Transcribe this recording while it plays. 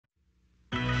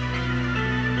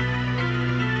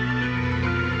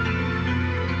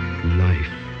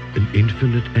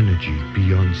infinite energy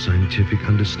beyond scientific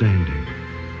understanding.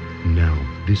 Now,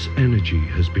 this energy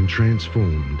has been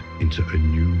transformed into a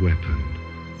new weapon.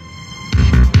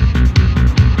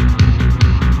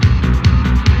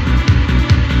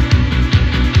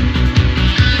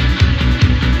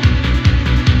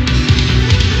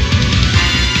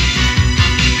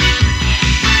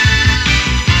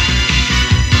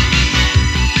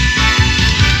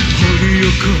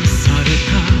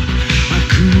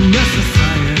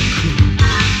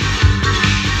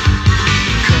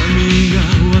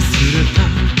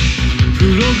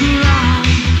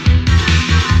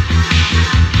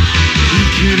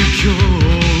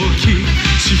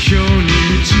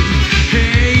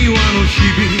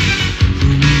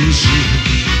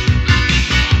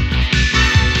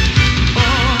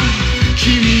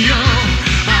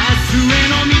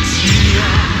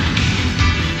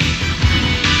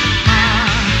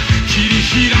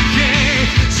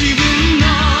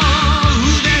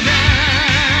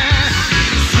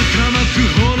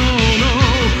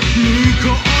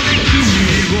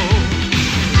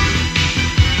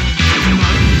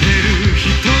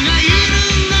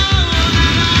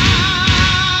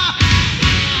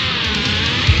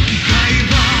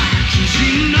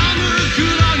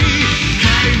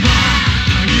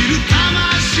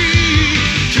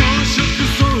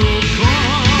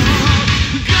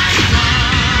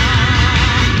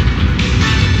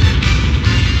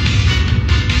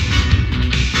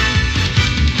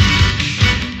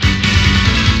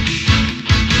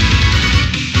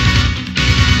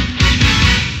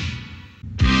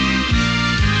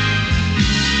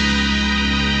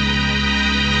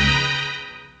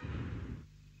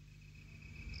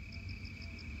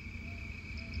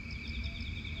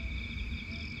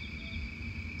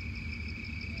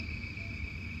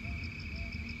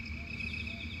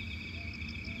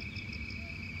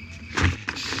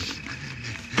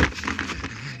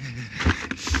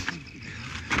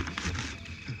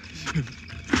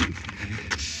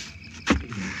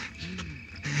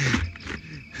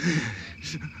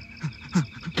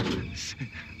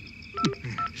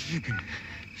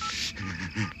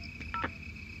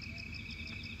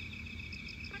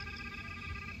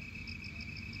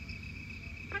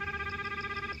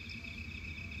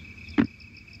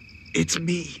 It's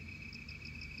me.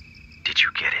 Did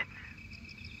you get it?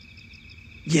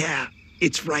 Yeah,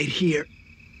 it's right here.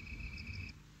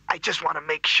 I just want to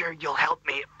make sure you'll help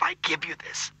me if I give you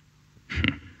this.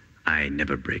 I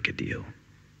never break a deal.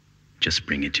 Just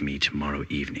bring it to me tomorrow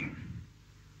evening.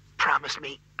 Promise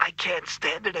me, I can't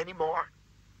stand it anymore.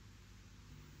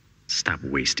 Stop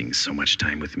wasting so much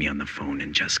time with me on the phone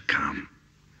and just come.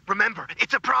 Remember,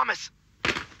 it's a promise.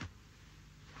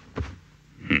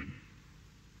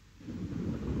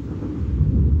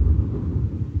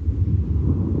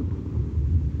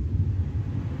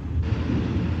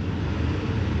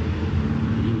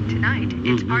 Tonight,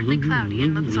 it's partly cloudy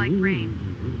and looks like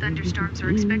rain. Thunderstorms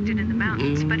are expected in the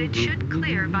mountains, but it should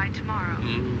clear by tomorrow.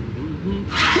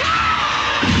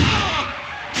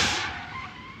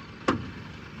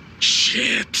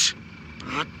 Shit!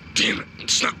 Ah, damn it.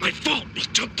 It's not my fault. He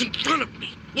jumped in front of me.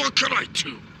 What could I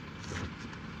do?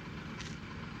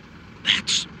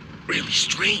 That's really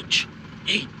strange.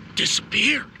 He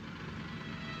disappeared.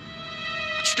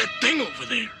 What's that thing over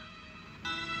there?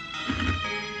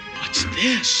 What's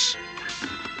this?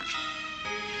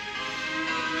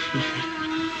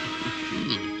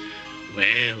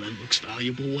 Well, it looks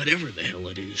valuable, whatever the hell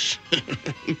it is.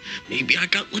 Maybe I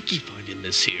got lucky finding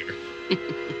this here.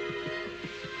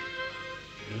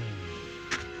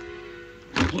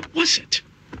 What was it?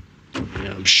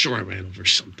 Yeah, I'm sure I ran over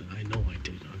something. I know I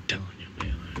did. I'm telling you,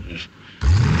 man.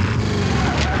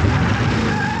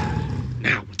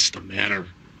 Now, what's the matter?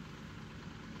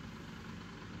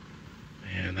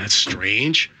 Man, that's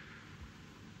strange.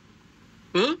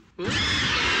 Huh?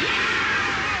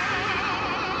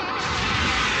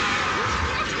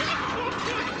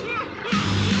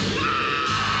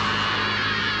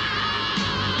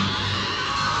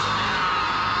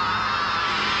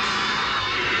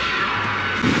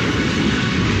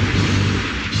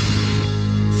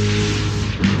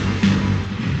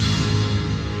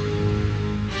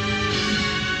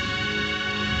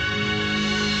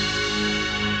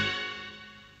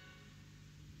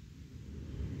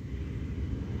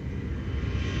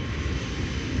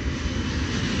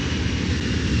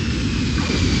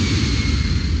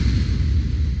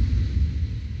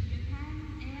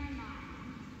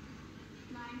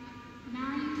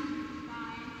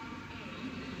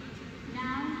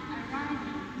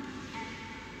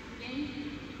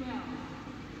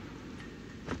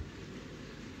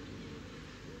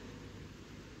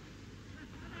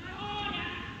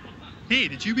 Hey,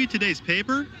 did you read today's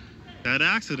paper? That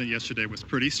accident yesterday was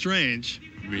pretty strange.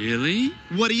 Really?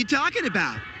 What are you talking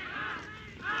about?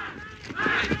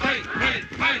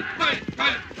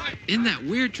 In that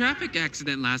weird traffic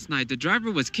accident last night, the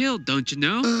driver was killed, don't you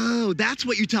know? Oh, that's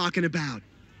what you're talking about.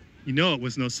 You know it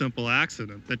was no simple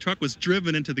accident. The truck was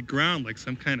driven into the ground like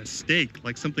some kind of stake,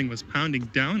 like something was pounding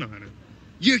down on it.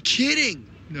 You're kidding.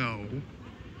 No.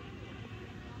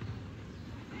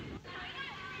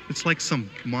 It's like some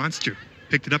monster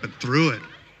picked it up and threw it.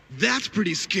 That's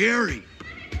pretty scary.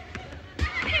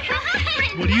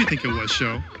 What do you think it was,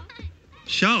 Sho?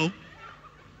 Sho?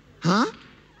 Huh?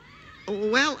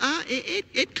 Well,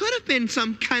 it could have been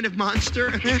some kind of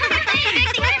monster.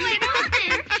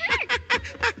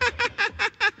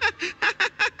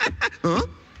 Huh?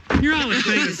 You're always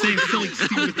saying the same silly,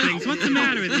 stupid things. What's the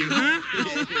matter with you, huh?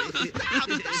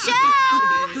 Joe!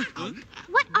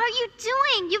 What are you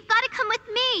doing? You've got to come with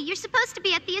me. You're supposed to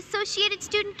be at the Associated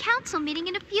Student Council meeting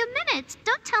in a few minutes.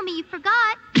 Don't tell me you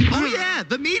forgot. Oh, yeah,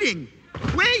 the meeting.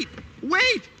 Wait!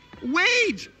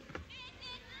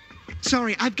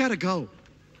 Sorry, I've got to go.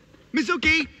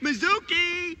 Mizuki!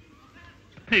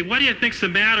 Hey, what do you think's the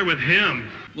matter with him?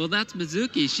 Well, that's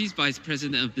Mizuki. She's vice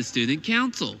president of the student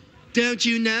council. Don't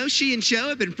you know she and Sho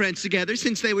have been friends together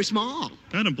since they were small?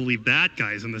 I don't believe that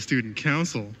guy's in the student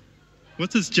council.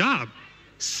 What's his job?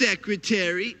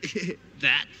 Secretary.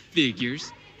 That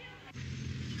figures.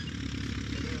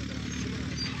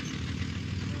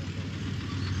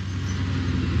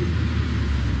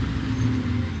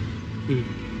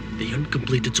 The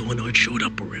uncompleted solenoid showed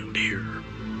up around here.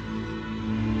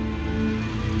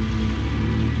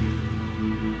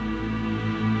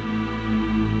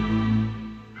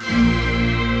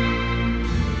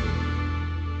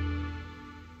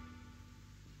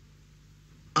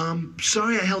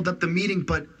 Sorry I held up the meeting,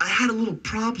 but I had a little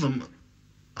problem.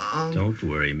 Don't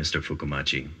worry, Mr.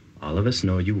 Fukumachi. All of us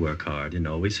know you work hard and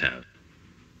always have.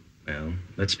 Well,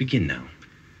 let's begin now.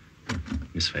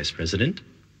 Miss Vice President?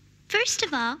 First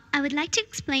of all, I would like to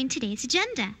explain today's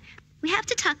agenda. We have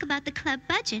to talk about the club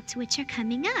budgets, which are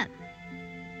coming up.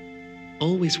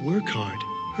 Always work hard,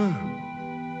 huh?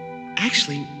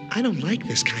 Actually, I don't like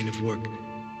this kind of work.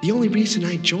 The only reason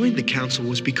I joined the council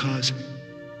was because...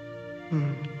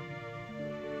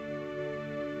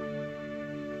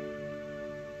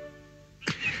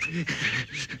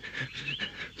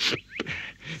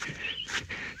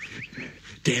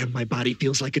 Damn, my body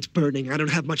feels like it's burning. I don't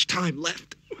have much time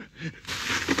left.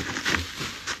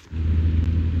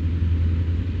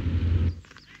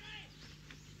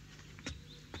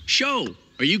 Sho,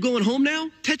 are you going home now?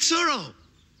 Tetsuro!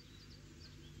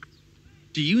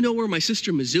 Do you know where my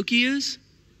sister Mizuki is?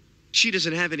 She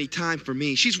doesn't have any time for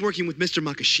me. She's working with Mr.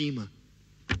 Makishima.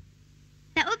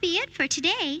 That will be it for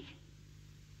today.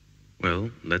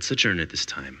 Well, let's adjourn at this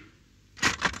time.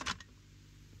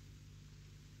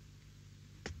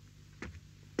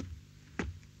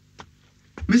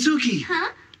 Mizuki!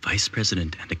 Huh? Vice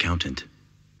President and Accountant.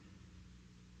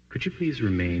 Could you please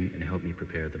remain and help me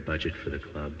prepare the budget for the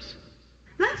clubs?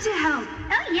 Love to help.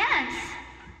 Oh, yes.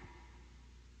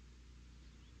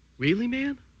 Really,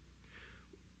 man?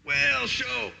 Well,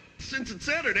 Sho, since it's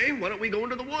Saturday, why don't we go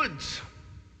into the woods?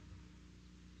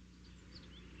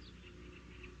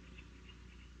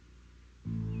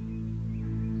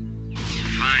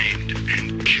 Find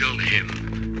and kill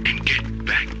him and get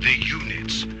back the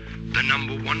units. The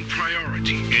number one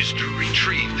priority is to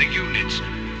retrieve the units.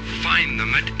 Find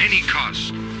them at any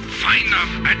cost. Find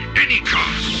them at any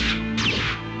cost.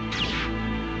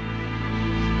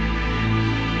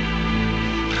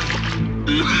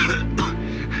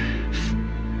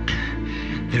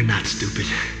 They're not stupid.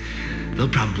 They'll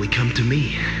probably come to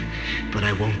me, but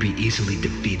I won't be easily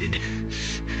defeated.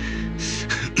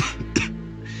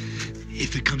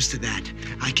 If it comes to that,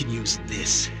 I can use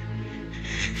this.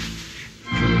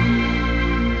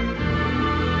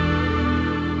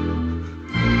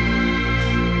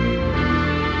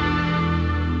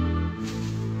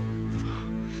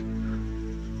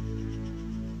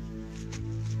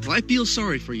 Well, I feel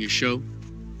sorry for you, Sho.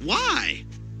 Why?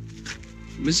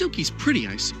 Mizuki's pretty,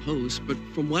 I suppose, but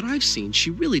from what I've seen,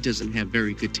 she really doesn't have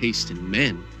very good taste in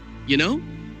men. You know?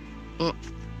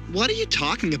 What are you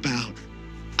talking about?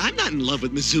 I'm not in love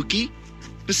with Mizuki.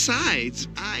 Besides,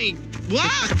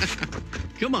 What?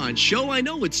 Come on, Sho, I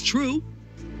know it's true.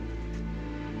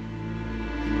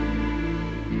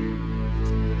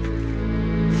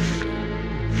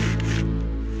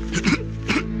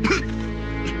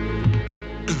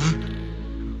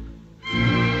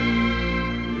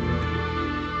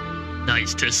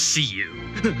 Nice to see you.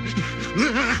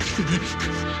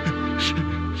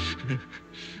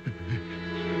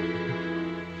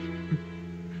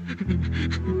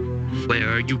 Where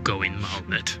are you going,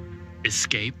 Malmut?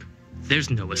 Escape? There's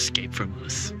no escape from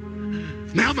us.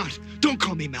 Malmut! Don't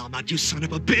call me Malmut, you son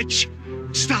of a bitch!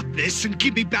 Stop this and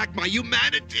give me back my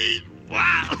humanity!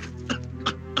 Wow!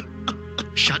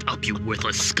 Shut up, you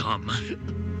worthless scum.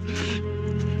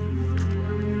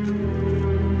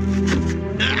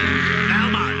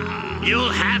 Malmut, you'll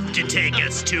have to take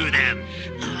us to them.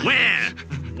 Where?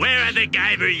 Where are the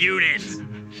Guyver units?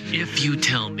 If you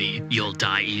tell me, you'll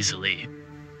die easily.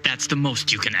 That's the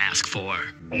most you can ask for.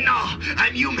 No!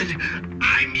 I'm human!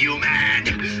 I'm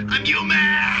human! I'm human!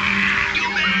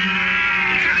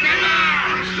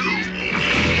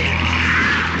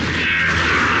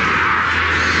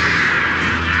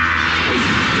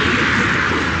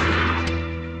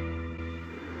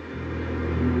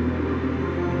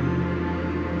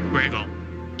 Gregor,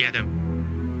 get him.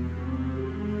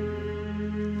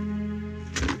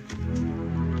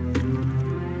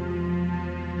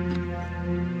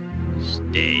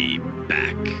 Stay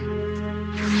back.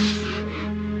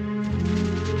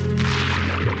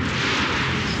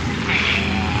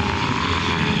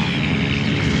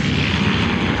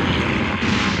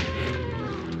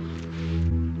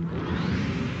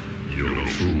 You're a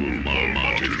fool,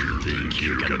 Malmut, if you think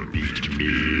you can beat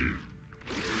me.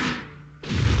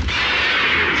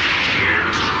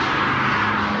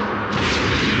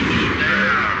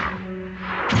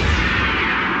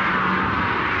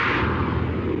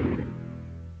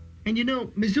 And you know,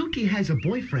 Mizuki has a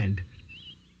boyfriend.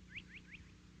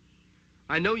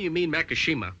 I know you mean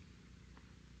Makishima,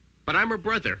 but I'm her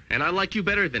brother, and I like you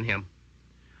better than him.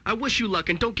 I wish you luck,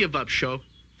 and don't give up, Sho.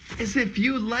 As if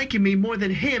you liking me more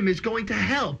than him is going to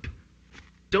help.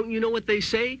 Don't you know what they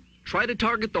say? Try to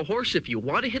target the horse if you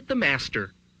want to hit the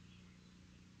master.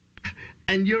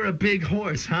 And you're a big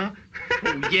horse, huh?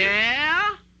 Oh,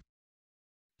 yeah?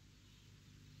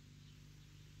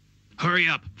 Hurry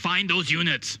up, find those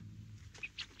units.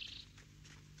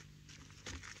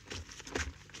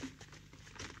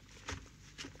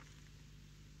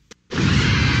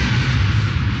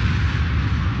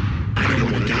 I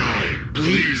don't want to die.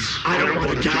 Please, I don't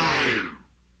want to die.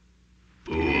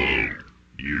 Fool,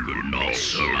 you will not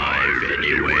survive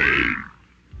anyway.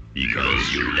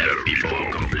 Because you left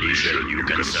before completion, you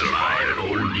can survive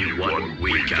only 1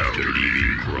 week after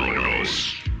leaving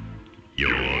Kronos.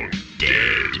 You're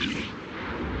dead.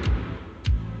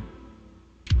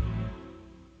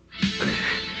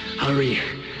 Hurry,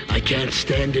 I can't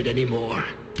stand it anymore.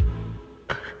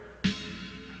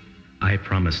 I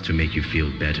promise to make you feel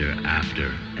better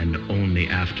after, and only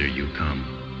after you come.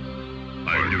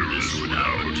 I knew this would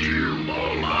happen to you,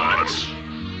 Malmut.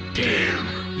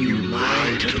 Damn, you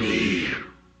lied to me.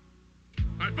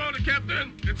 I found it,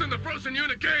 Captain. It's in the frozen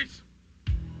unit case.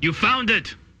 You found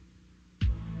it!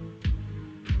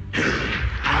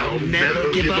 I'll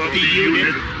never give up the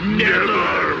unit.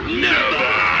 Never, never!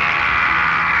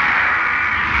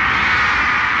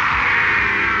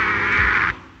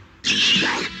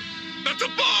 That's a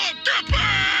bomb! Get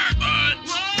back!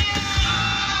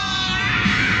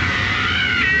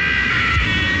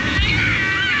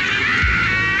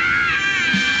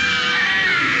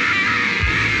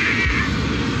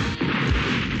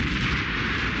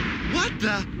 What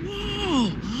the?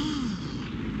 Whoa!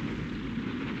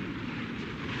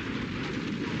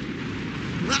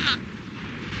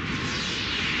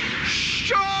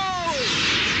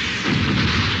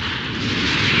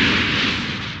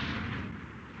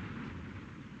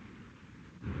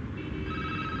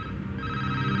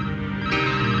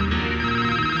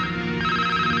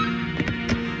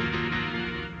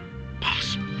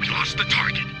 Boss, we lost the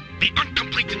target. The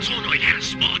uncompleted solenoid had a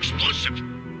small explosive.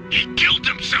 He killed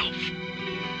himself.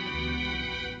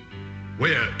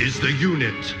 Where is the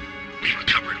unit? We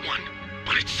recovered one,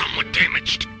 but it's somewhat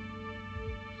damaged.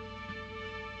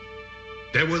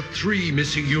 There were 3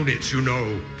 missing units, you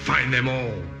know. Find them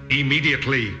all.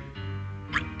 Immediately.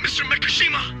 But Mr.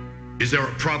 Makishima, Is there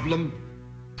a problem?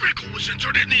 Gregor was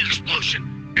injured in the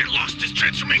explosion and lost his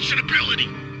transformation ability.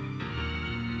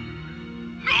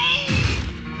 No!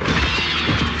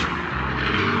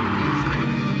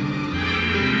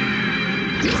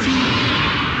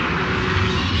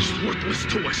 He's worthless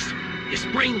to us. His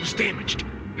brain was damaged.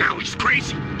 Now he's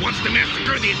crazy. Wants to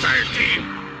massacre the entire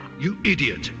team. You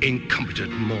idiot,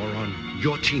 incompetent moron.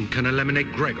 Your team can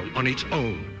eliminate Gregor on its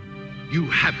own. You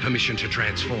have permission to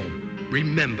transform.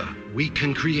 Remember, we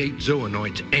can create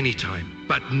zoonoids anytime,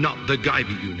 but not the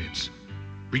Guyver units.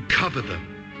 Recover them.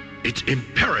 It's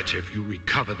imperative you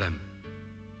recover them.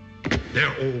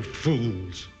 They're all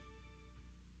fools.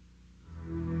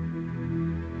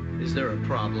 Is there a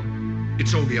problem?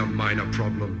 It's only a minor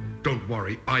problem. Don't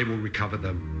worry, I will recover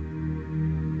them.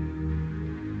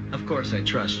 Of course I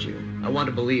trust you. I want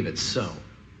to believe it's so.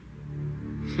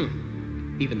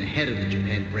 Even the head of the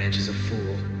Japan branch is a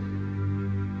fool.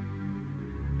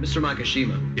 Mr.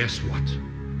 Makishima. Yes, what?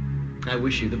 I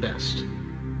wish you the best.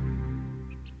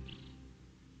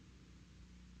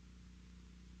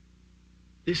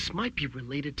 This might be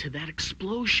related to that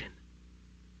explosion.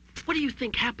 What do you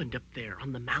think happened up there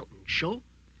on the mountain, Sho?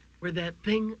 Where that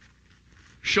thing...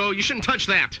 Sho, you shouldn't touch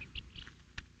that!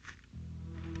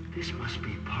 This must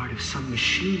be part of some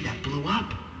machine that blew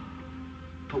up.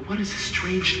 But what is this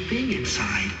strange thing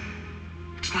inside?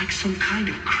 It's like some kind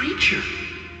of creature.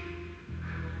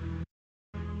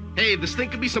 Hey, this thing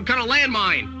could be some kind of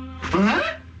landmine!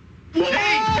 Huh?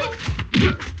 Hey!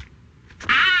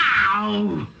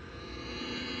 Ow!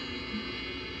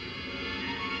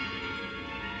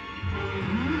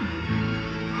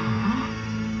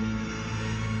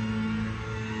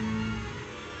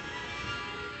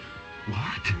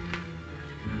 What?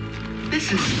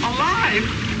 This is alive!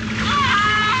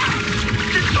 Ah!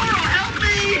 Totoro, help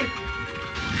me!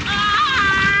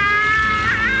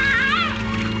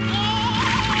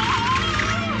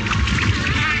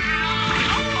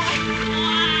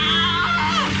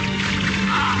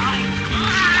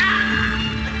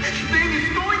 This thing is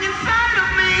going inside of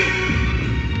me!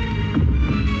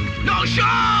 No, Sho!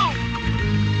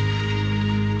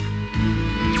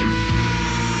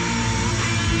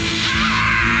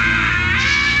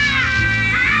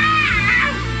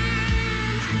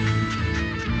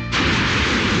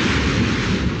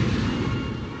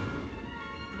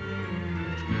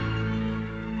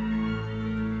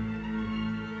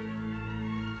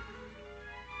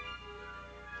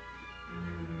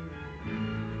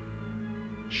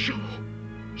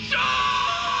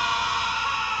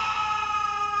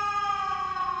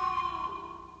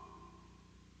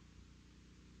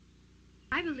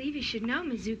 I believe you should know,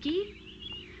 Mizuki.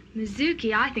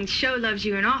 Mizuki, I think Sho loves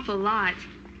you an awful lot.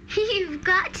 You've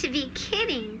got to be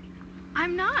kidding.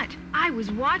 I'm not. I was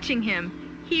watching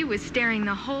him. He was staring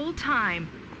the whole time.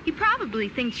 He probably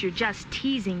thinks you're just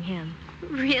teasing him.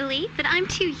 Really? But I'm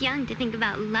too young to think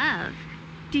about love.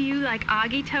 Do you like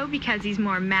Agito because he's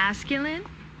more masculine?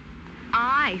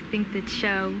 I think that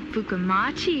Sho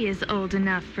Fukumachi is old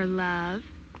enough for love.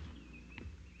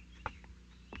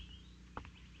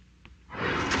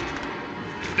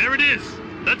 There it is!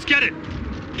 Let's get it!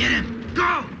 Get him!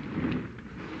 Go!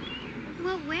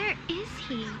 Well, where is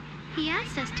he? He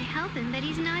asked us to help him, but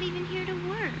he's not even here to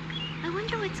work. I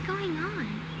wonder what's going on.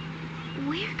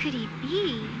 Where could he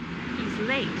be? He's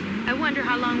late. I wonder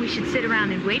how long we should sit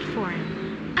around and wait for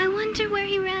him. I wonder where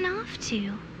he ran off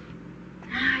to.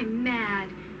 I'm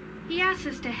mad. He asked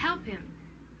us to help him.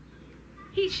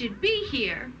 He should be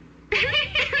here.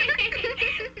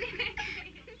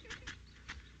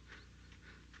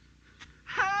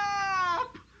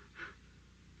 Help!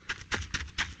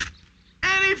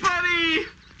 Anybody!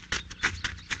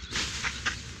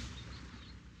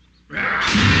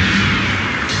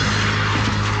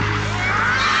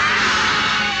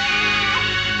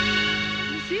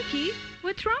 Mizuki,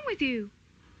 what's wrong with you?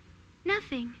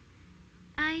 Nothing.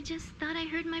 I just thought I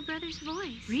heard my brother's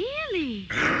voice. Really?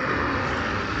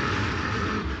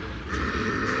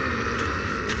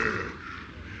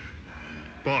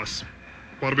 Boss,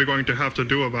 what are we going to have to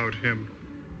do about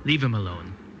him? Leave him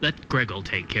alone. Let Gregor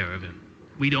take care of him.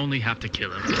 We'd only have to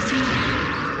kill him.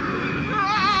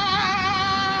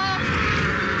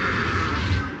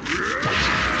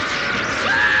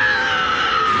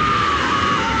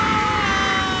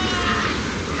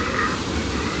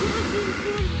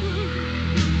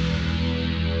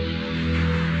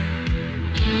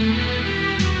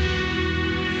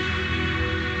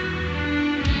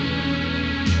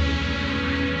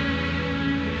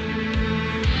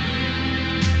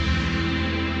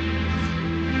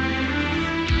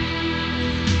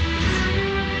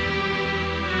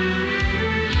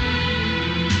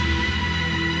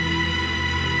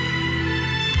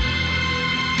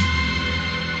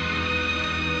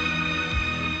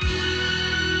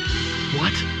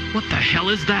 What the hell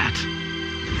is that?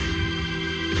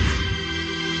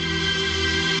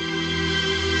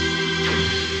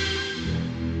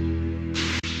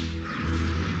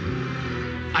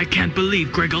 I can't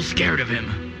believe Gregor's scared of him.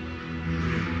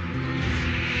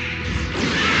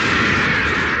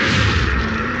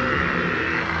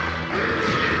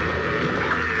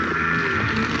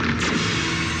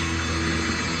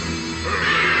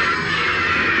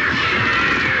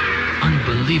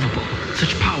 Unbelievable.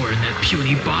 Such power in that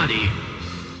puny body.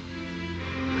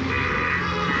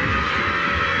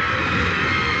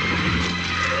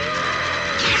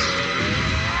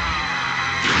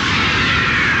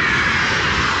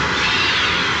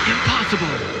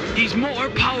 Impossible!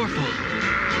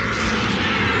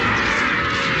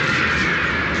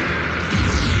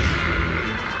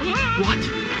 What?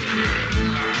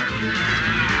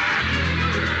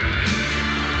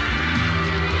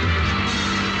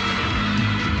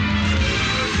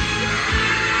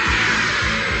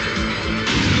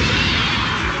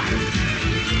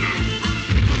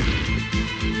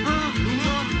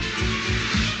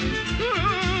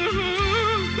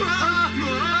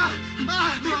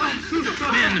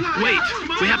 Men, wait!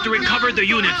 We have to recover the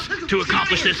units to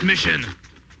accomplish this mission.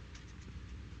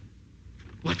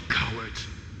 What cowards?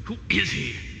 Who is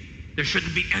he? There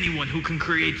shouldn't be anyone who can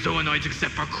create zoonoids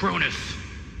except for Cronus.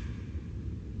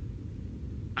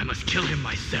 I must kill him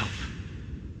myself.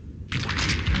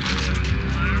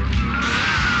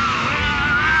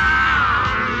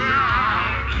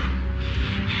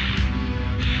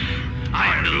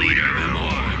 I am the leader of them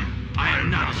all. I am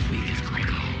not as weak as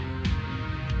Grego.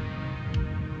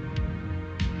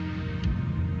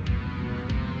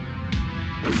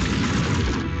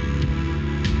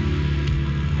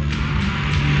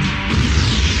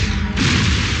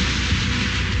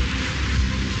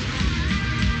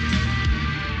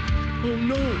 Oh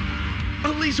no!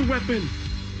 A laser weapon!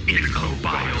 It's a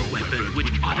bioweapon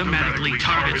which automatically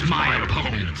targets my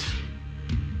opponent.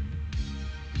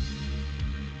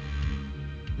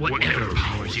 Whatever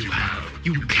powers you have,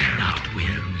 you cannot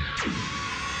win.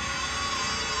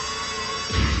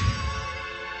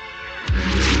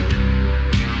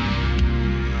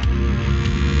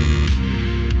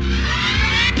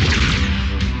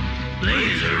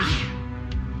 Lasers?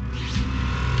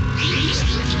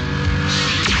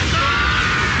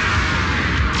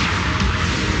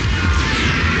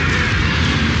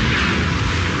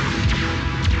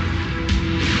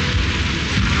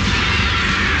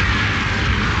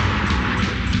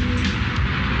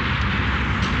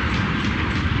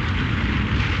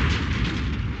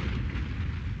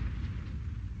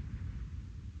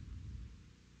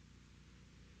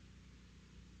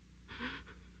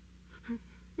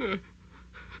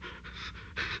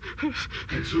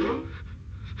 Tetsuro?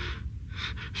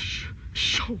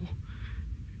 Sho,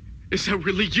 is that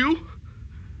really you?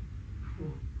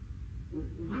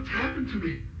 What's happened to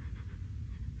me?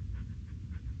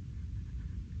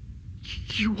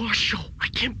 You are Sho. I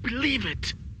can't believe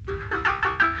it.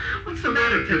 What's the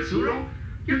matter, Tetsuro?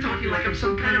 You're talking like I'm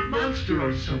some kind of monster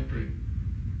or something.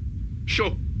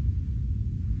 Sho.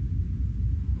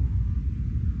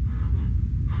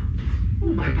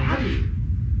 Oh, my body.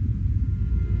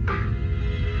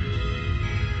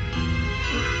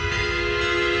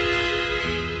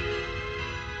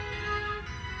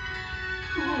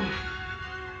 Oh,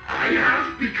 I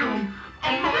have become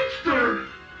a monster.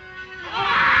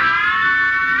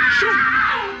 Sho.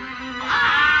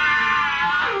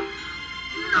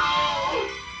 No!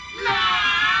 No!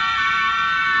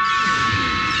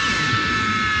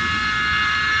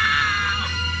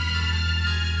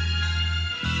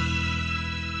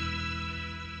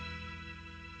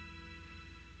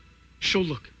 Sho,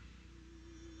 look.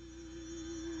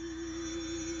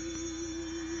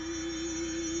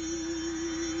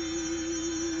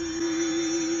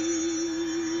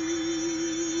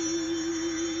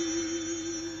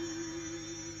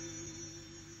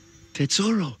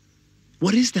 Tetsuro,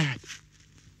 what is that?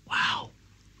 Wow.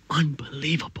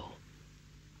 Unbelievable.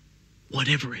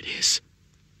 Whatever it is,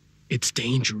 it's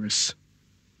dangerous.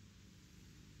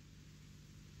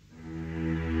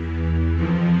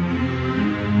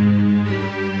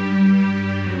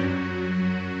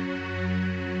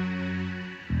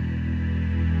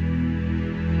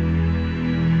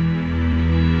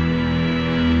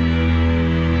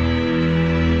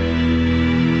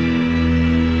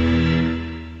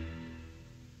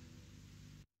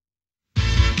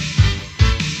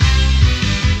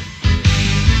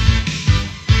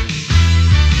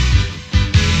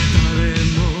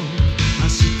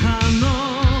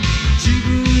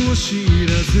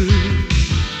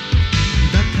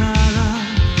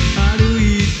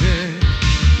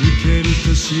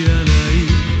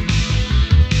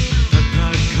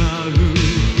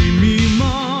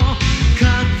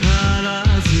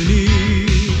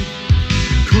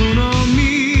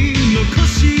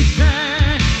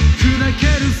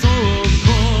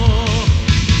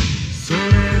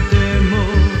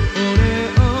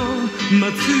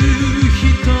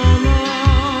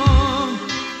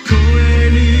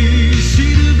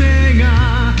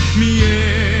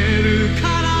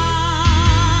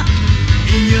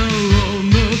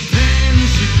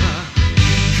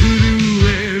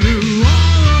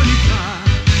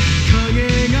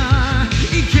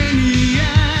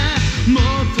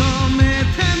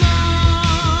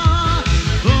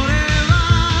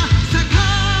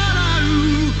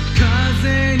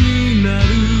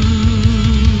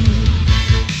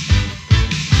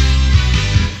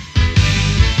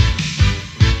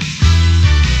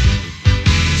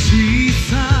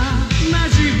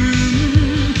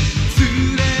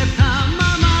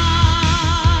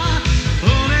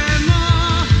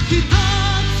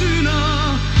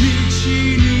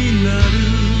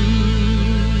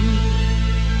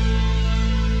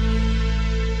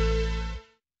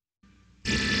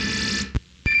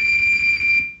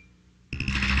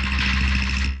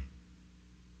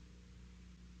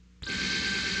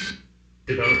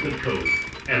 Development code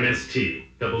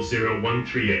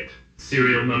MST00138.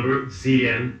 Serial number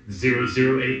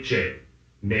ZN008J.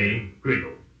 Name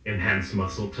Griggle. Enhanced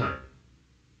muscle type.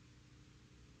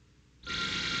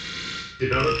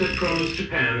 Developed at Kronos,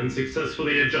 Japan, and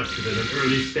successfully adjusted at an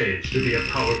early stage to be a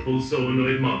powerful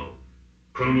zoonoid model.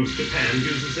 Kronos, Japan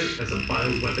uses it as a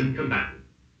bioweapon combatant.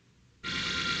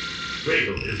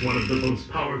 Griggle is one of the most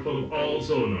powerful of all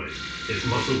zoonoids. Its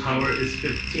muscle power is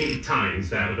 15 times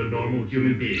that of a normal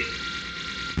human being.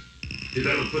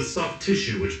 Developed with soft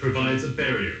tissue which provides a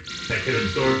barrier that can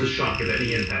absorb the shock of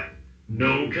any impact.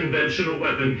 No conventional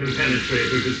weapon can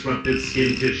penetrate or disrupt its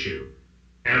skin tissue.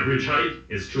 Average height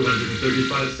is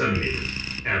 235 centimeters.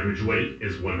 Average weight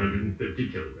is 150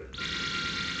 kilograms.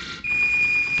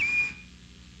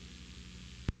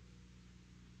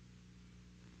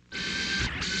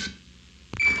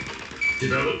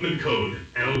 Development code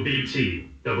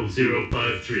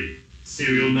LBT0053.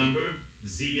 Serial number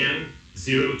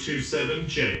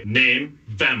ZN027J. Name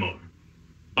Vamor.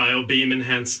 Biobeam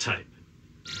enhanced type.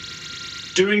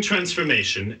 During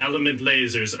transformation, element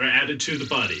lasers are added to the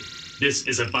body. This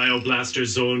is a bioblaster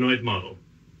zoonoid model.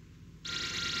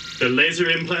 The laser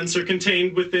implants are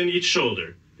contained within each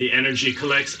shoulder. The energy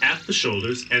collects at the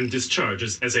shoulders and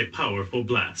discharges as a powerful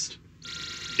blast.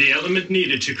 The element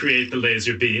needed to create the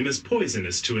laser beam is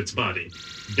poisonous to its body.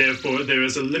 Therefore, there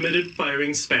is a limited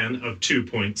firing span of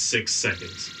 2.6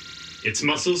 seconds. Its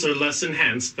muscles are less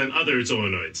enhanced than other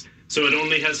zoonoids, so it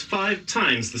only has 5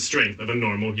 times the strength of a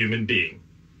normal human being.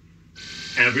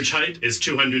 Average height is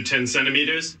 210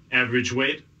 centimeters, average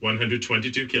weight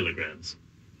 122 kilograms.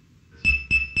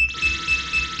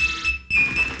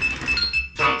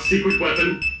 Top secret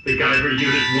weapon, the Guyver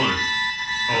Unit 1.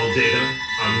 All data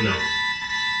unknown.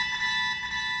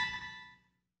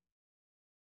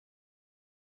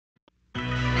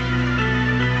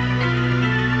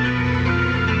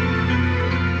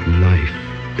 Life,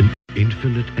 an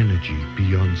infinite energy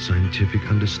beyond scientific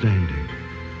understanding.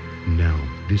 Now,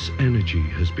 this energy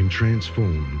has been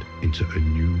transformed into a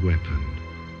new weapon.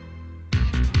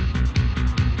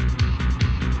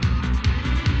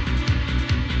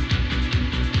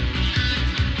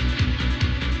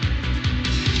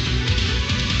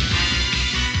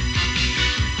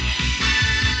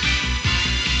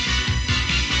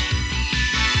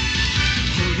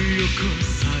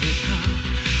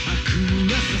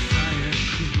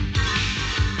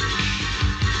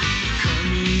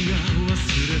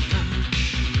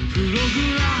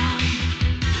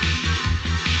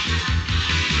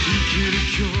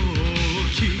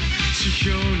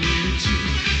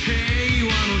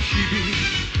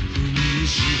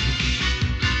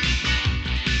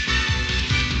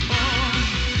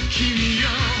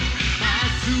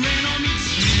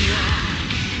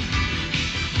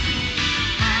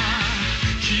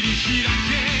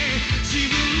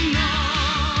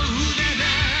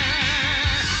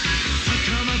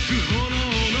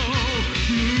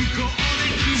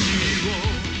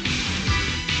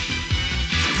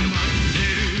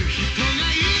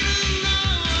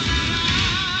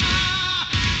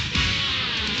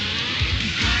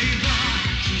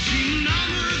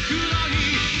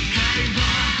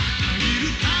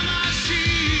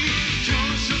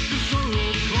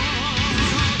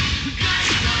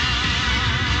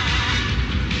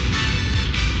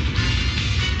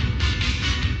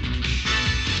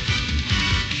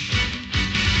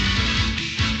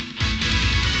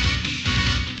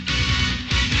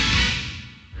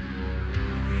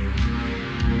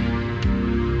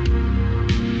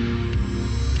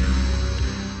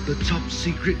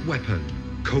 Secret weapon,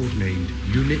 codenamed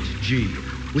Unit G,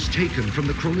 was taken from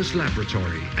the Kronos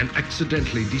laboratory and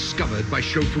accidentally discovered by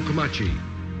Sho Fukumachi.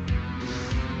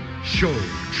 Sho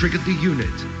triggered the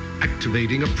unit,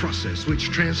 activating a process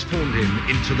which transformed him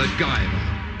into the Guyver.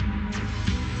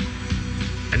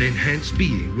 An enhanced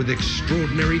being with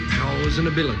extraordinary powers and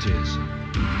abilities.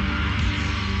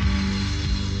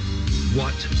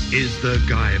 What is the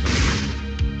Guyver?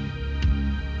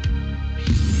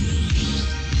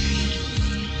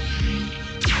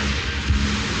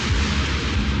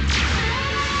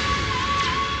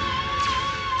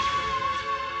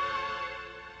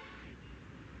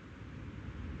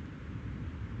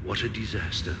 What a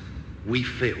disaster. We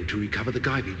failed to recover the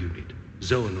Guyver unit.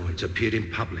 Zoonoids appeared in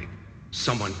public.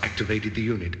 Someone activated the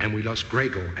unit and we lost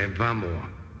Gregor and Vamor.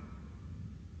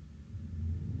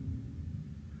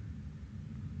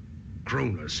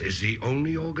 Kronos is the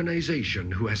only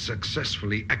organization who has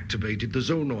successfully activated the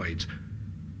Zoonoids,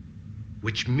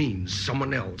 which means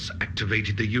someone else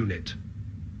activated the unit.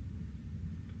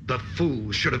 The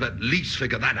fool should have at least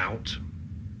figured that out.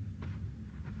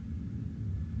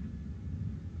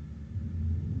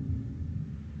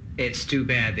 It's too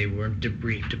bad they weren't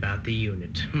debriefed about the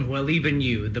unit. Well, even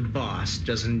you, the boss,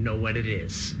 doesn't know what it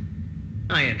is.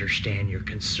 I understand your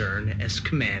concern as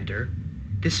commander.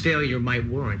 This failure might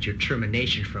warrant your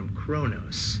termination from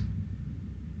Kronos.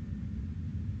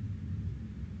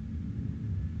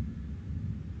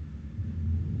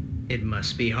 It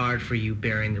must be hard for you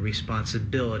bearing the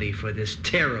responsibility for this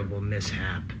terrible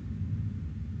mishap.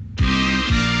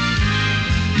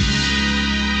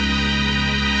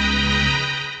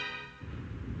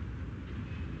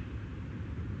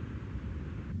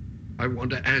 I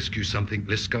want to ask you something,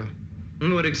 Liska.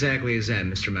 What exactly is that,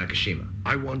 Mr. Makishima?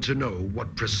 I want to know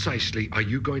what precisely are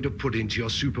you going to put into your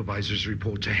supervisor's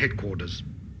report to headquarters?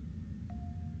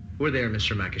 We're there,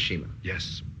 Mr. Makishima.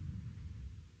 Yes.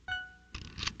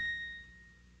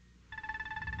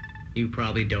 You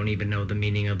probably don't even know the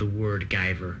meaning of the word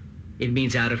Guyver. It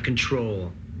means out of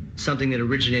control, something that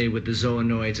originated with the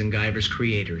Zoonoids and Guyver's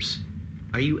creators.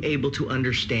 Are you able to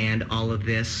understand all of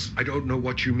this? I don't know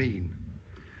what you mean.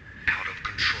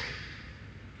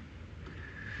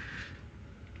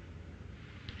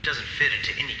 It doesn't fit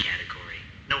into any category.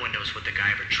 No one knows what the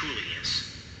Guyver truly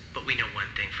is. But we know one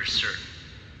thing for certain.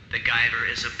 The Guyver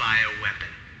is a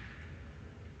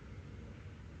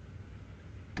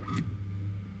bioweapon.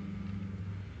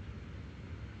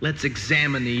 Let's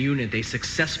examine the unit they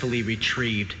successfully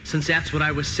retrieved, since that's what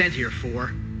I was sent here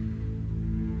for.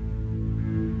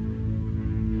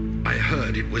 I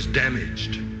heard it was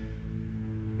damaged.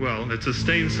 Well, it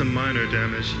sustained some minor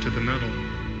damage to the metal,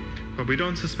 but we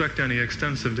don't suspect any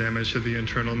extensive damage to the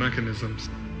internal mechanisms.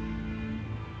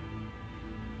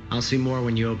 I'll see more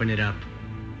when you open it up.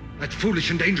 That's foolish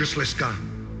and dangerous, Liska.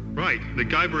 Right. The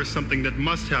Guyver is something that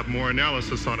must have more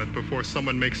analysis on it before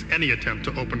someone makes any attempt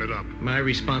to open it up. My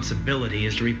responsibility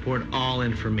is to report all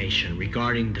information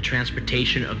regarding the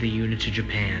transportation of the unit to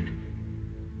Japan.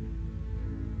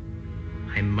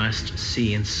 I must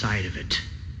see inside of it.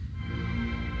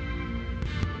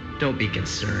 Don't be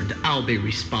concerned. I'll be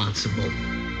responsible.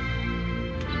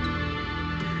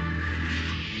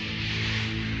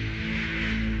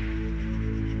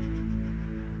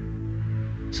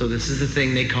 So this is the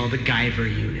thing they call the Guyver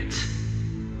unit.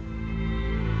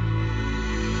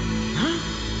 Huh?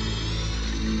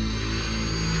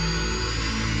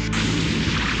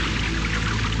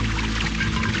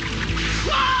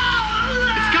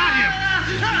 It's got him!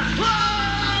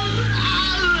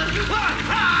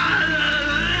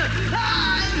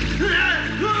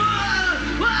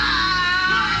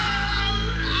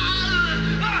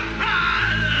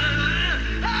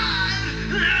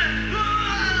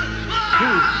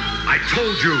 I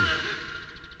told you!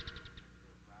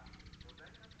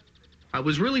 I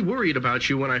was really worried about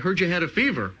you when I heard you had a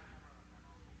fever.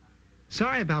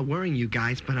 Sorry about worrying you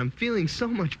guys, but I'm feeling so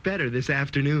much better this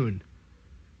afternoon.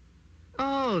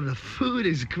 Oh, the food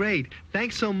is great.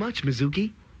 Thanks so much,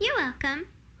 Mizuki. You're welcome.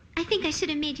 I think I should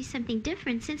have made you something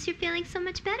different since you're feeling so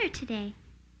much better today.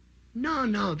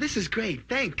 No, this is great.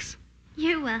 Thanks.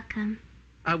 You're welcome.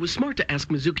 I was smart to ask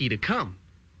Mizuki to come.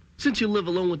 Since you live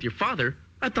alone with your father,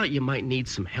 I thought you might need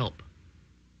some help.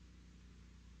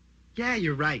 Yeah,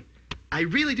 you're right. I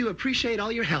really do appreciate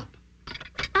all your help.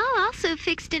 I'll also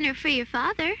fix dinner for your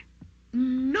father.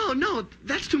 No,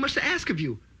 that's too much to ask of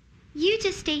you. You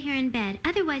just stay here in bed,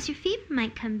 otherwise your fever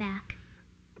might come back.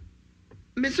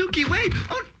 Mizuki, wait!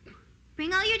 Oh,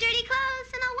 bring all your dirty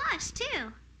clothes and I'll wash,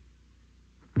 too.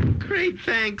 Great,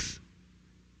 thanks.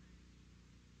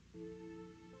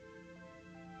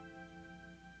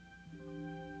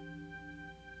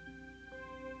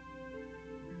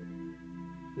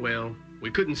 Well,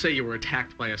 we couldn't say you were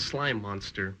attacked by a slime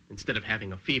monster instead of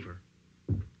having a fever.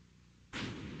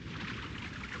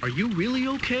 Are you really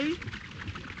okay?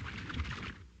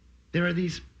 There are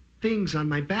these things on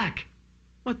my back.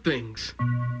 What things?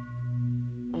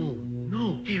 Oh,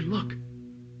 no. Here, look.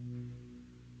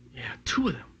 Yeah, 2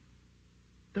 of them.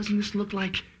 Doesn't this look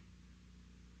like...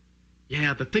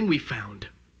 Yeah, the thing we found.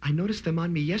 I noticed them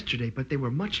on me yesterday, but they were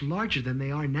much larger than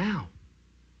they are now.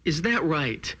 Is that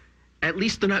right? At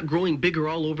least they're not growing bigger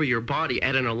all over your body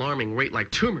at an alarming rate like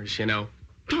tumors, you know.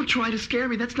 Don't try to scare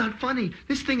me. That's not funny.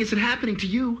 This thing isn't happening to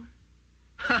you.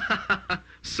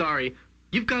 Sorry.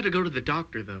 You've got to go to the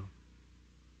doctor, though.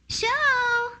 Sho!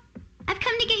 I've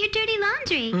come to get your dirty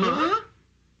laundry. Huh?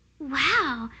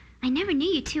 Wow. I never knew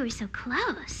you two were so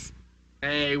close.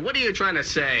 Hey, what are you trying to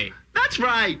say? That's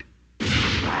right.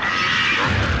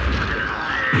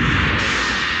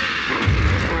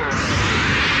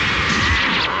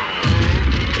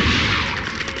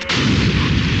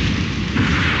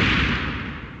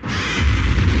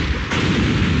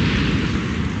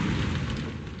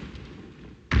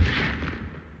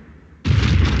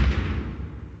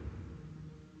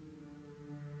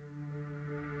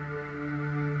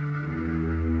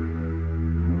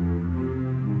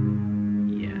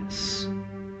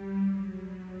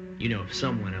 You know, if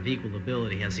someone of equal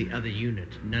ability has the other unit,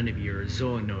 none of your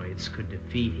zoonoids could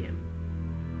defeat him.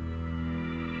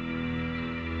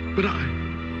 But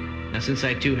Now, since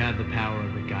I too have the power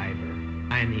of the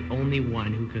Guyver, I am the only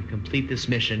one who can complete this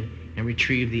mission and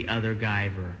retrieve the other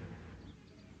Guyver.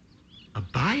 A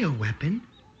bioweapon?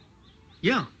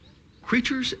 Yeah,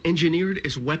 creatures engineered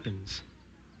as weapons.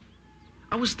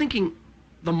 I was thinking,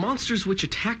 the monsters which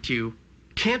attacked you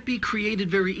can't be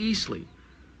created very easily.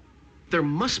 There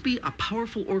must be a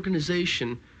powerful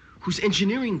organization who's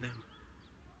engineering them.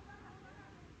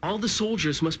 All the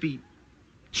soldiers must be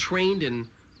trained in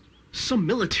some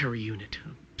military unit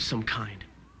of some kind.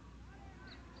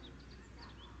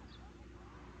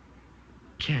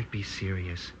 Can't be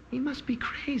serious. He must be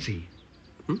crazy.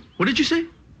 What did you say?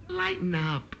 Lighten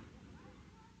up.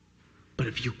 But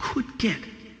if you could get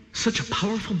such a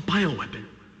powerful bioweapon,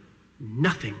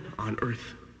 nothing on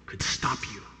Earth could stop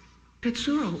you.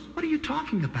 Tetsuro, what are you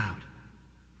talking about?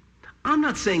 I'm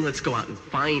not saying let's go out and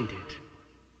find it.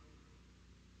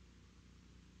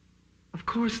 Of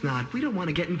course not. We don't want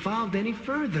to get involved any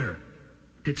further.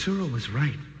 Tetsuro was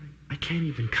right. I can't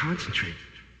even concentrate.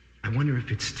 I wonder if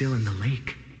it's still in the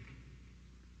lake.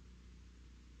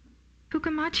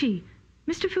 Fukamachi.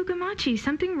 Mr. Fukamachi,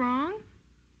 something wrong?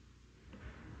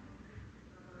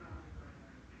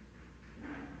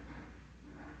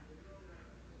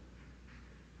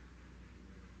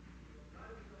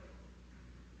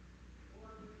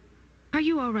 Are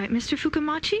you all right, Mr.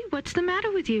 Fukamachi? What's the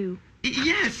matter with you?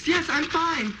 Yes, I'm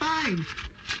fine.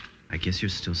 I guess you're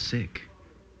still sick.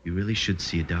 You really should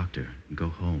see a doctor and go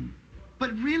home.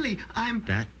 But really,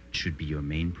 That should be your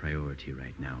main priority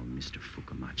right now, Mr.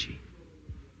 Fukamachi.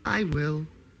 I will.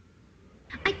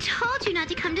 I told you not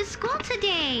to come to school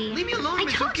today. Leave me alone,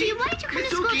 I told you. Why did you come to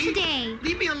school Mizuki, today?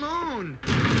 Leave me alone.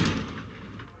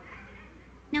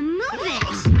 Now move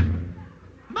it.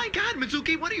 My God,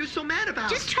 Mizuki, what are you so mad about?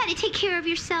 Just try to take care of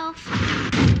yourself.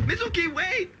 Mizuki,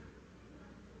 wait!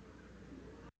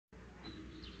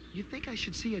 You think I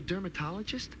should see a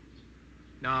dermatologist?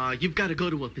 Nah, you've got to go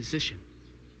to a physician.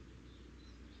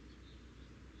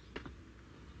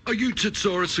 Are you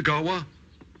Tetsuro Sagawa?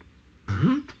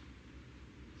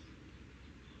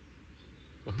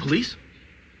 What, police?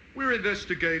 We're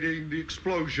investigating the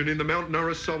explosion in the Mount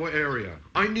Narasawa area.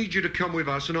 I need you to come with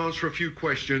us and answer a few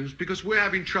questions because we're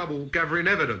having trouble gathering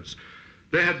evidence.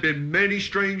 There have been many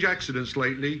strange accidents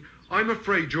lately. I'm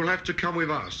afraid you'll have to come with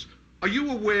us. Are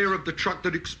you aware of the truck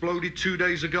that exploded 2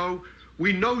 days ago?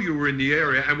 We know you were in the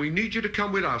area and we need you to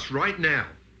come with us right now.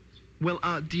 Well,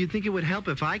 do you think it would help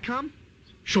if I come?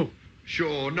 Sure,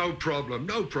 no problem.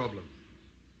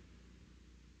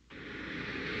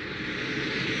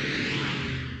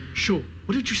 Sure,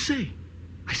 what did you say?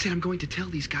 I said I'm going to tell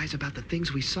these guys about the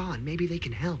things we saw and maybe they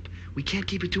can help. We can't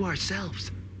keep it to ourselves.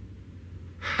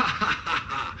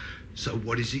 So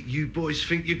what is it you boys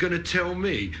think you're going to tell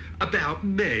me? About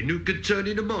men who could turn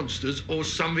into monsters or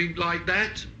something like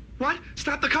that? What?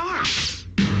 Stop the car!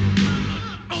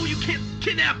 Oh, you can't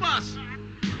kidnap us!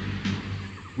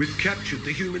 We've captured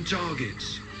the human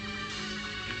targets.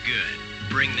 Good.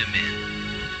 Bring them in.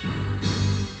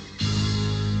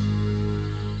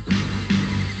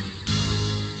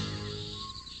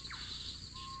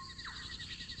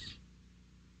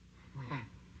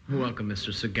 Welcome,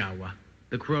 Mr. Sagawa.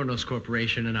 The Kronos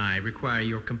Corporation and I require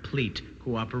your complete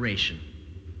cooperation.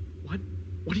 What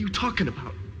are you talking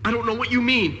about? I don't know what you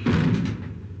mean.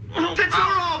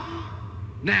 Tetsuro!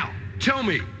 Now, tell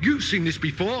me, you've seen this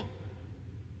before?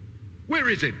 Where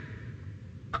is it?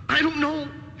 I don't know.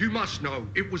 You must know.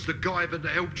 It was the Guyver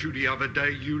that helped you the other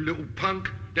day, you little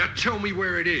punk. Now tell me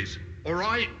where it is, all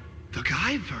right? The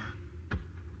Guyver?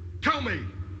 Tell me!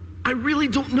 I really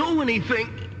don't know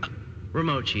anything.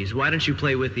 Ramochis, why don't you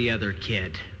play with the other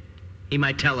kid? He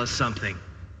might tell us something.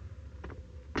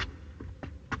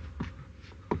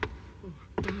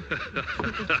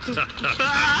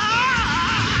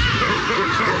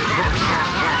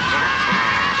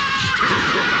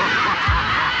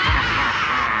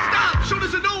 Stop! Sho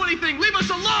doesn't know anything! Leave us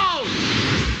alone!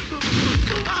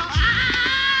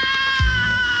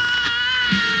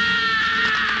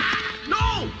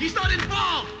 No! He's not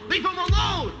involved! Leave him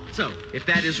alone! So, if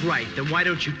that is right, then why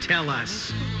don't you tell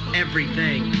us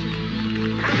everything?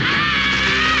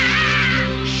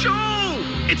 Sho!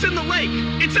 It's in the lake!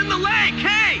 It's in the lake!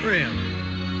 Hey! Really?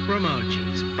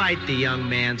 Ramochis, bite the young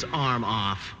man's arm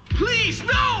off. Please,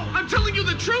 no! I'm telling you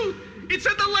the truth! It's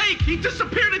in the lake! He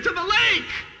disappeared into the lake!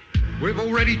 We've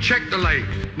already checked the lake.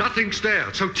 Nothing's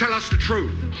there, so tell us the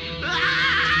truth.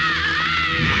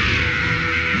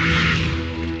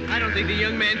 I don't think the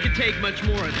young man can take much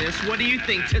more of this. What do you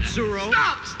think, Tetsuro?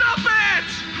 Stop! Stop it!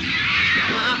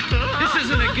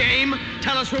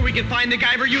 us where we can find the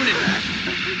Guyver unit.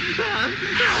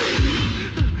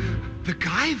 The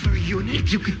Guyver unit?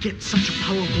 If you could get such a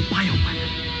powerful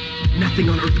bioweapon, nothing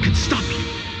on Earth could stop you.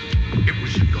 It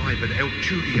was the guy that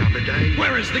helped you the other day.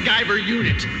 Where is the Guyver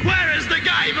unit? Where is the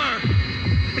Guyver?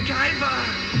 The Guyver!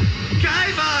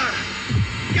 Guyver!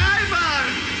 Guyver!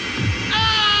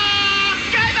 Ah!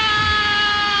 Guyver!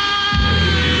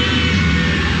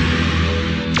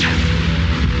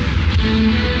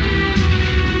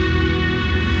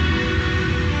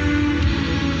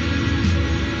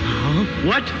 Huh?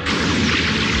 What?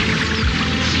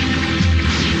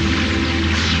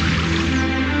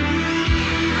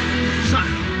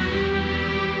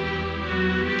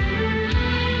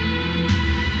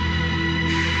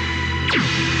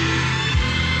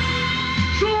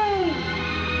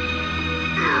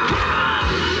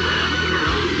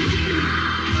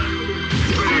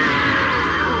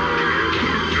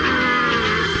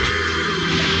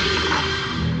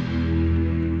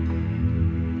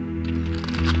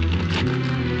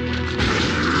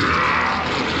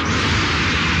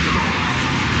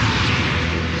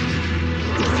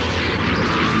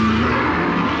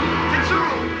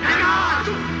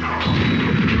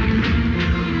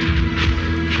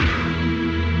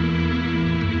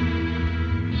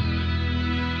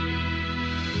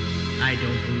 I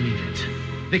don't believe it.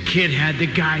 The kid had the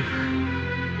Guyver.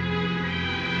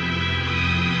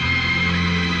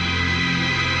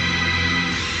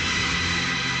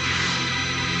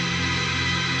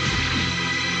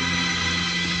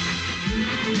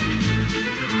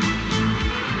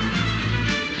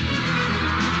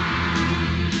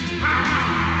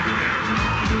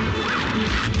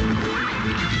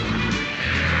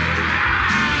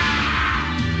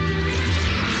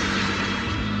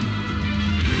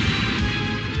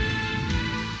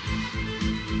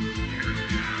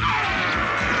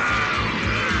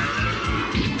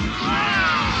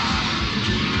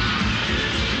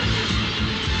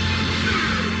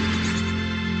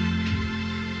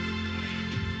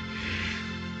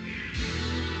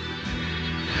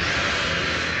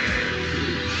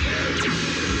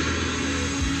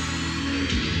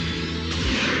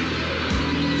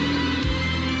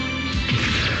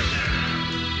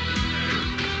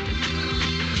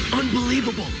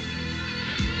 Unbelievable!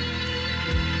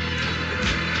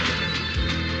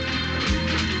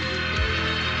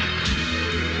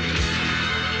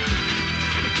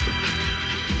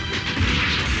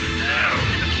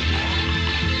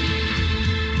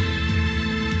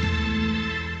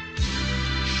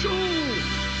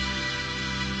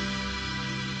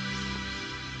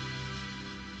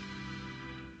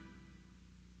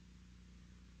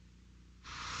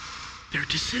 They're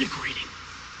disintegrating.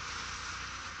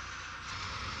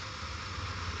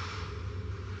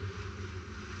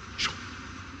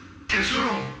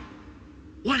 Tetsuro!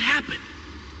 What happened?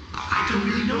 I don't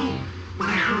really know. When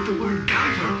I heard the word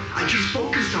Guyver, I just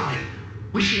focused on it.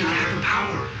 Wishing I had the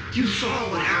power. You saw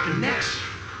what happened next.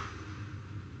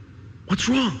 What's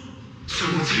wrong?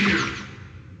 Someone's here.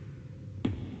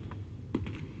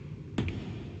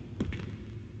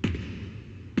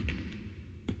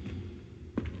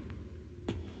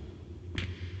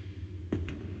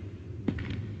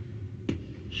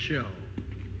 Show.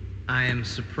 I am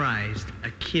surprised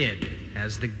a kid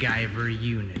has the Guyver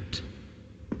unit.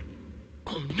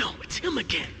 Oh no, it's him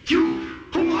again. You!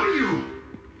 Who are you?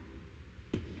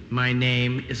 My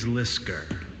name is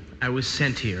Lisker. I was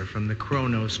sent here from the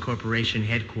Kronos Corporation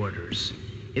headquarters.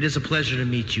 It is a pleasure to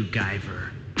meet you,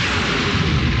 Guyver.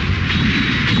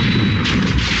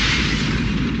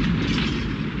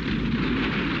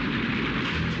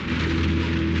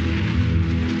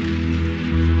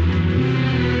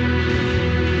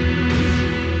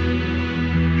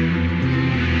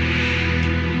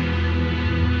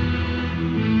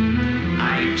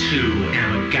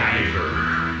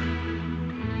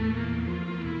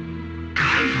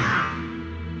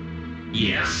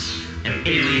 Yes, an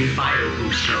alien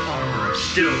bio-booster armor of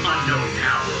still unknown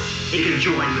power. It can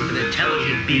join with an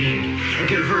intelligent being and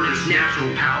convert its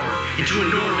natural power into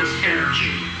enormous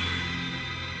energy.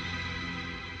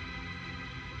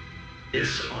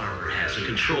 This armor has a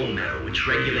control metal which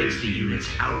regulates the unit's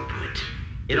output.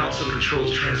 It also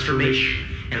controls transformation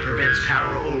and prevents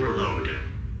power overload.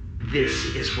 This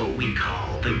is what we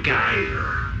call the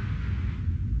Guyver.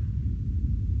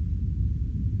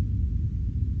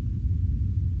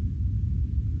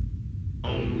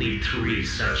 Only 3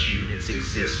 such units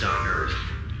exist on Earth.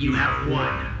 You have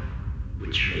one,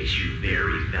 which makes you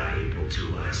very valuable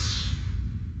to us.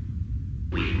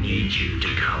 We need you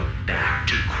to come back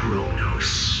to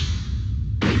Kronos.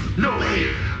 No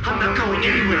way! I'm not going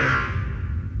anywhere!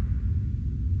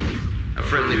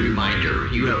 friendly reminder.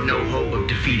 You have no hope of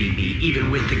defeating me,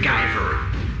 even with the Guyver.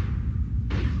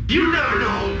 You never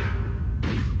know!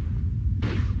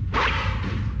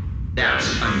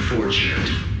 That's unfortunate.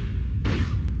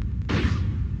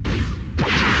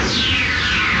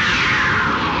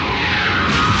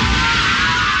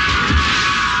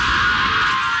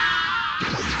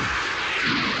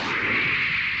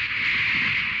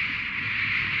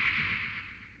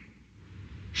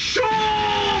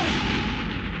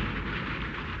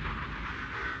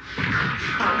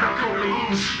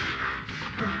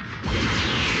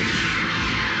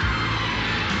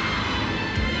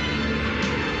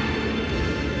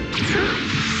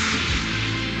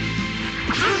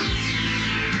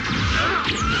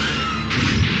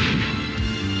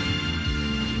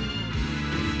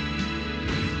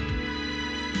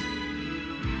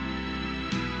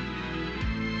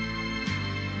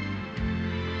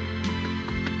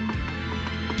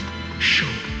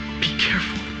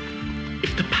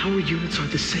 Units are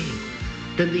the same,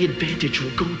 then the advantage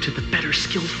will go to the better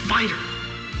skilled fighter.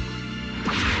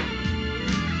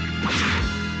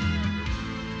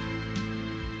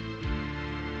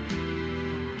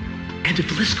 And if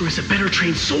Lisker is a better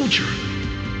trained soldier,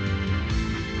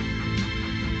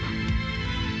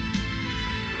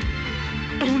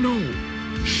 oh no!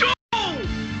 Show!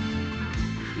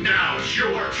 Now's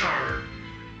your turn.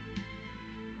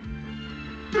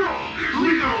 No,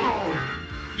 leave it alone.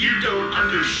 You don't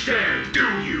understand, do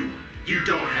you? You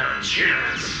don't have a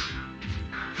chance.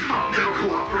 I'll never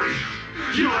cooperate.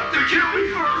 You'll have to kill me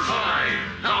first. Fine,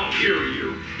 I'll kill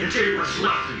you and take what's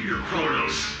left of your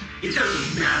Chronos. It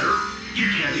doesn't matter. You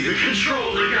can't even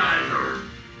control the Guyver.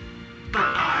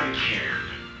 But I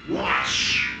can.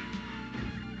 Watch.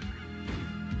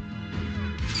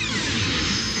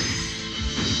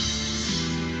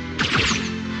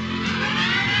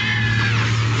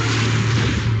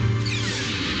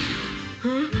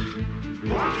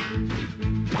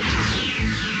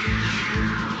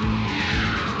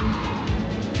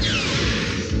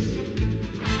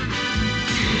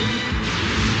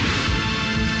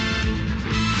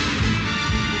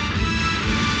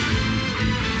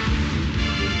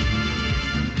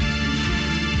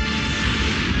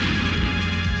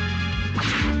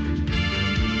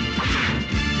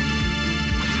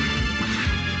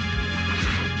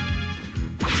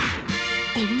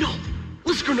 Oh no!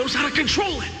 Lisker knows how to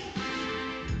control it!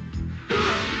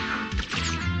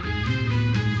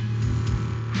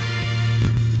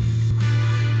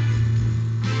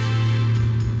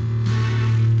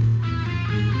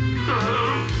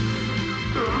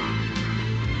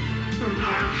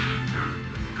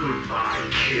 Goodbye,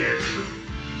 kid.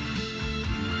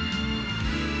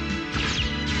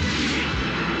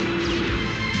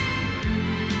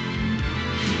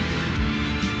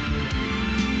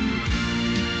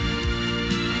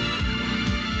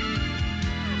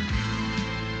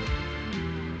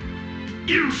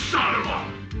 You son of a...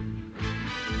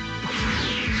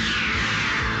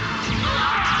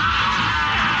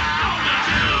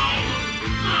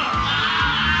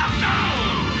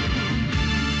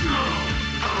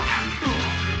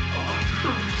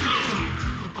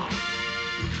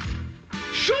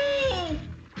 Show!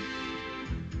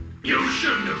 You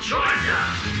shouldn't have tried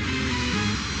that.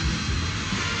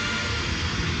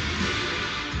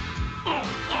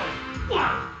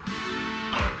 What?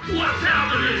 What's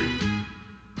happening?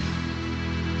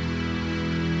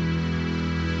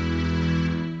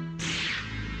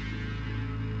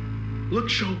 Look,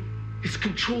 Sho, his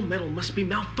control metal must be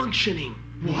malfunctioning.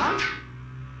 What?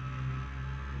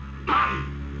 My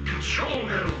control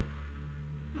metal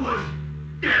was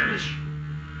damaged.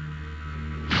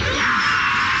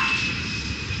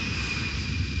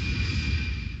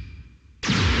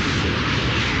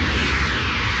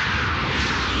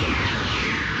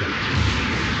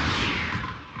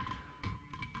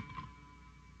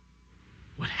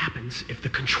 What happens if the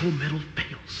control metal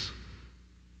fails?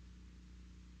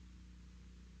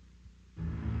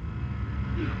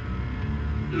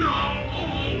 No!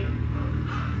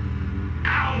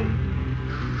 How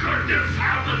could this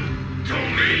happen to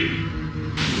me?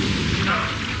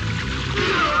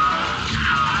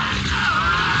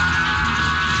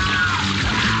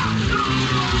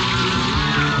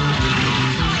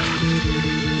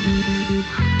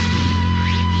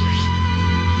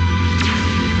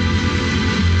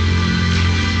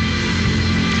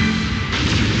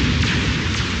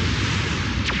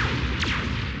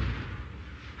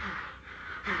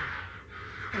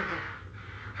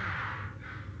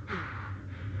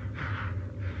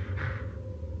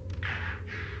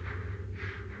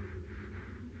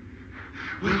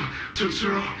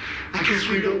 Tetsuro, I guess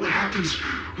we know what happens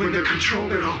when the control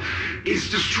middle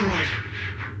is destroyed.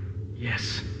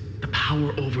 Yes, the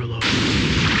power overload.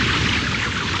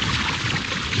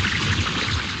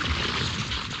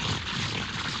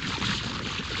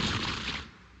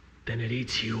 Then it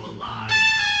eats you alive.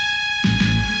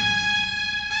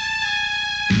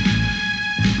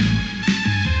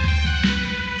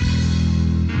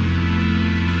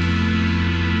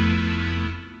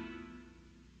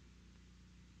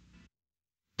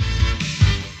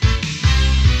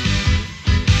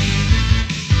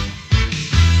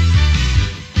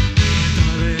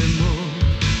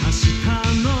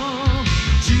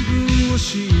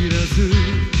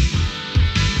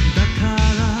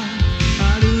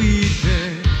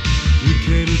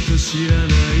知らな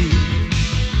い